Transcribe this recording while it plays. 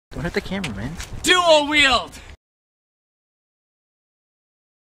Don't hit the camera, man. Dual wield!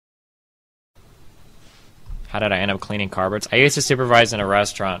 How did I end up cleaning carpets? I used to supervise in a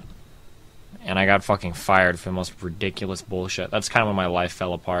restaurant, and I got fucking fired for the most ridiculous bullshit. That's kind of when my life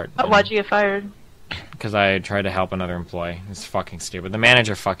fell apart. Why'd you get fired? Because I tried to help another employee. It's fucking stupid. The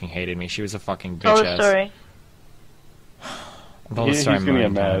manager fucking hated me. She was a fucking bitch. Tell the story. He's gonna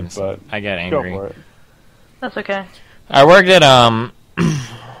get mad, but I get angry. Go for it. That's okay. I worked at,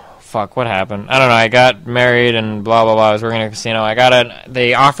 fuck, what happened? I don't know, I got married and blah, blah, blah. I was working at a casino.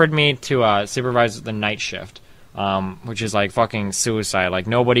 They offered me to supervise the night shift, which is like fucking suicide. Like,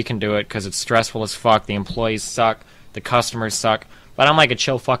 nobody can do it because it's stressful as fuck. The employees suck. The customers suck. But I'm like a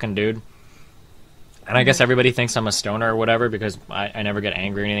chill fucking dude. And I guess everybody thinks I'm a stoner or whatever because I never get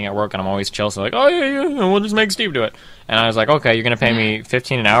angry or anything at work and I'm always chill. So like, oh yeah, we'll just make Steve do it. And I was like, okay, you're going to pay me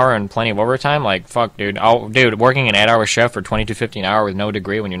 $15 an hour and plenty of overtime? Like, fuck, dude. Dude, working an 8-hour shift for $22.50 an hour with no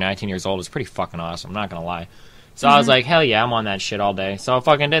degree when you're 19 years old is pretty fucking awesome. I'm not going to lie. So I was like, hell yeah, I'm on that shit all day. So I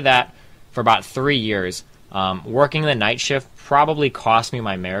fucking did that for about 3 years. Working the night shift probably cost me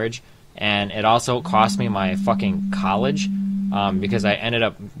my marriage. And it also cost me my fucking college because I ended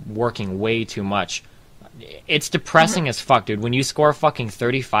up working way too much. It's depressing as fuck, dude. When you score fucking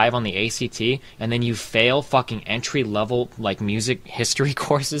 35 on the ACT and then you fail fucking entry-level, like, music history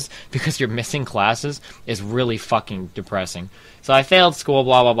courses because you're missing classes is really fucking depressing. So I failed school,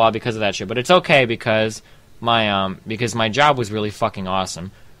 blah, blah, blah, because of that shit. But it's okay because my job was really fucking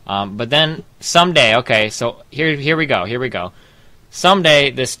awesome. But then someday, okay, so here we go.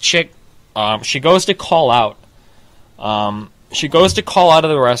 Someday, this chick, she goes to call out. She goes to call out of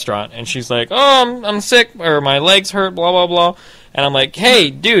the restaurant, and she's like, oh, I'm sick, or my legs hurt, blah, blah, blah. And I'm like, hey,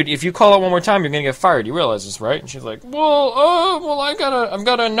 dude, if you call out one more time, you're going to get fired. You realize this, right? And she's like, I've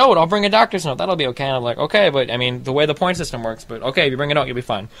got a note. I'll bring a doctor's note. That'll be okay. And I'm like, okay, but, I mean, the way the point system works, but okay, if you bring a note, you'll be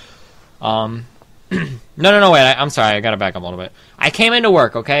fine. No, wait, I'm sorry, I got to back up a little bit. I came into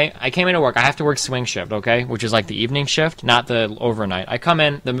work, okay? I have to work swing shift, okay? Which is like the evening shift, not the overnight. I come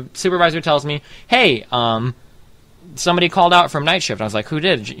in, the supervisor tells me, hey, somebody called out from night shift. I was like, who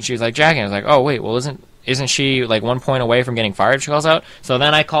did? She was like, Jackie. I was like, oh, wait, well, isn't she, like, 1 point away from getting fired? She calls out. So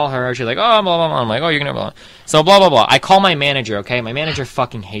then I call her. She's like, oh, blah, blah, blah. I'm like, oh, you're going to blah. So blah, blah, blah. I call my manager, okay? My manager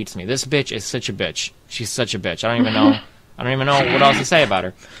fucking hates me. This bitch is such a bitch. She's such a bitch. I don't even know what else to say about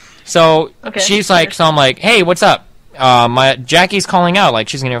her. So she's like, so I'm like, hey, what's up? My Jackie's calling out, like,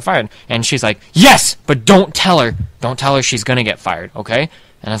 she's going to get fired. And she's like, yes, but don't tell her. Don't tell her she's going to get fired, okay?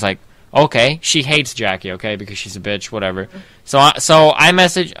 And I was like, okay, she hates Jackie, okay, because she's a bitch, whatever. So I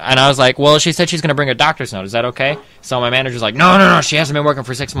messaged, and I was like, well, she said she's going to bring a doctor's note. Is that okay? So my manager's like, no, she hasn't been working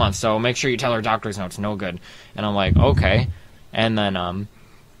for 6 months, so make sure you tell her doctor's note's no good. And I'm like, okay. And then,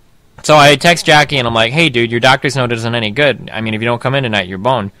 so I text Jackie, and I'm like, hey, dude, your doctor's note isn't any good. I mean, if you don't come in tonight, you're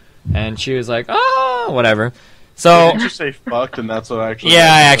boned. And she was like, oh, whatever. So did you say fucked, and that's what actually...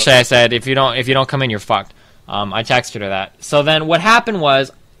 Yeah, I said, if you don't come in, you're fucked. I texted her that. So then what happened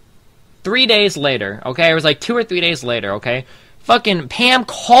was, 3 days later, okay? It was like 2 or 3 days later, okay? Fucking Pam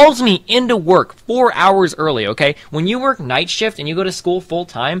calls me into work 4 hours early, okay? When you work night shift and you go to school full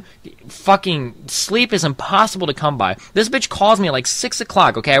time, fucking sleep is impossible to come by. This bitch calls me at like 6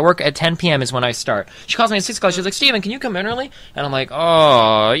 o'clock, okay? I work at 10 p.m. is when I start. She calls me at 6 o'clock. She's like, Steven, can you come in early? And I'm like,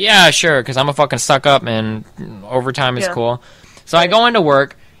 oh, yeah, sure, because I'm a fucking suck up and overtime is cool. So I go into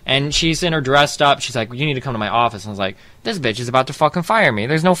work. And she's in her dressed up. She's like, you need to come to my office. And I was like, this bitch is about to fucking fire me.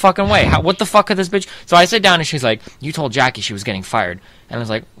 There's no fucking way. What the fuck is this bitch? So I sit down and she's like, you told Jackie she was getting fired. And I was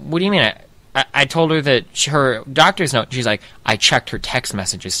like, what do you mean? I told her that her doctor's note. She's like, I checked her text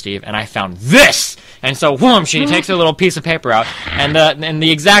messages, Steve, and I found this. And so, whoom, she takes her little piece of paper out, and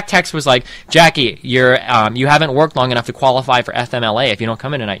the exact text was like, Jackie, you haven't worked long enough to qualify for FMLA. If you don't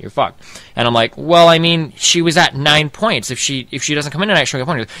come in tonight, you're fucked. And I'm like, well, I mean, she was at 9 points. If she doesn't come in tonight, she'll get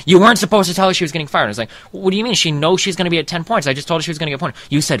pointed. You weren't supposed to tell her she was getting fired. I was like, what do you mean? She knows she's going to be at 10 points. I just told her she was going to get pointed.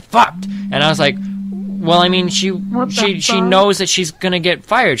 You said fucked. And I was like, well, I mean, she knows that she's going to get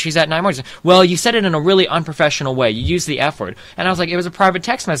fired. She's at 9 points. Well, you said it in a really unprofessional way. You used the F word. And I was like, it was a private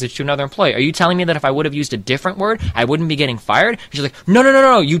text message to another employee. Are you telling me that if I would have used a different word, I wouldn't be getting fired? And she's like,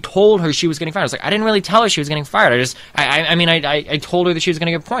 no. You told her she was getting fired. I was like, I didn't really tell her she was getting fired. I told her that she was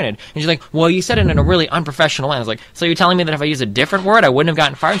going to get pointed. And she's like, well, you said it in a really unprofessional way. I was like, so you're telling me that if I used a different word, I wouldn't have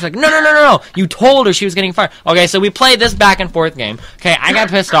gotten fired? She's like, no. You told her she was getting fired. Okay, so we played this back and forth game. Okay, I got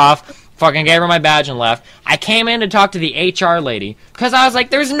pissed off. Fucking gave her my badge and left. I came in to talk to the HR lady because I was like,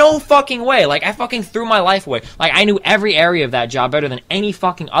 there's no fucking way. Like, I fucking threw my life away. Like, I knew every area of that job better than any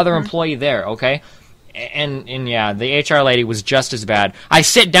fucking other employee there, okay? And yeah, the HR lady was just as bad. I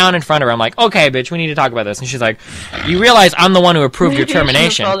sit down in front of her. I'm like, okay, bitch, we need to talk about this. And she's like, you realize I'm the one who approved your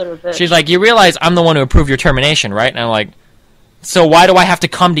termination. She's like, you realize I'm the one who approved your termination, right? And I'm like, so why do I have to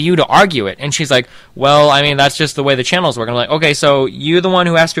come to you to argue it? And she's like, well, I mean, that's just the way the channels work. And I'm like, okay, so you're the one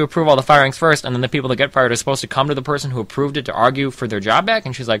who has to approve all the firings first, and then the people that get fired are supposed to come to the person who approved it to argue for their job back?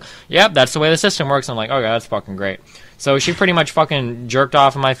 And she's like, yep, that's the way the system works. And I'm like, okay, that's fucking great. So she pretty much fucking jerked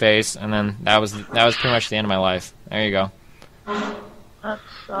off in my face, and then that was pretty much the end of my life. There you go. That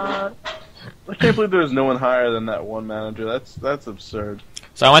sucks. I can't believe there was no one higher than that one manager. That's absurd.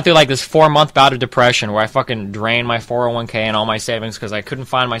 So I went through like this 4-month bout of depression where I fucking drained my 401k and all my savings because I couldn't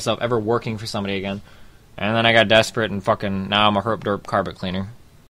find myself ever working for somebody again. And then I got desperate and fucking now I'm a herp derp carpet cleaner.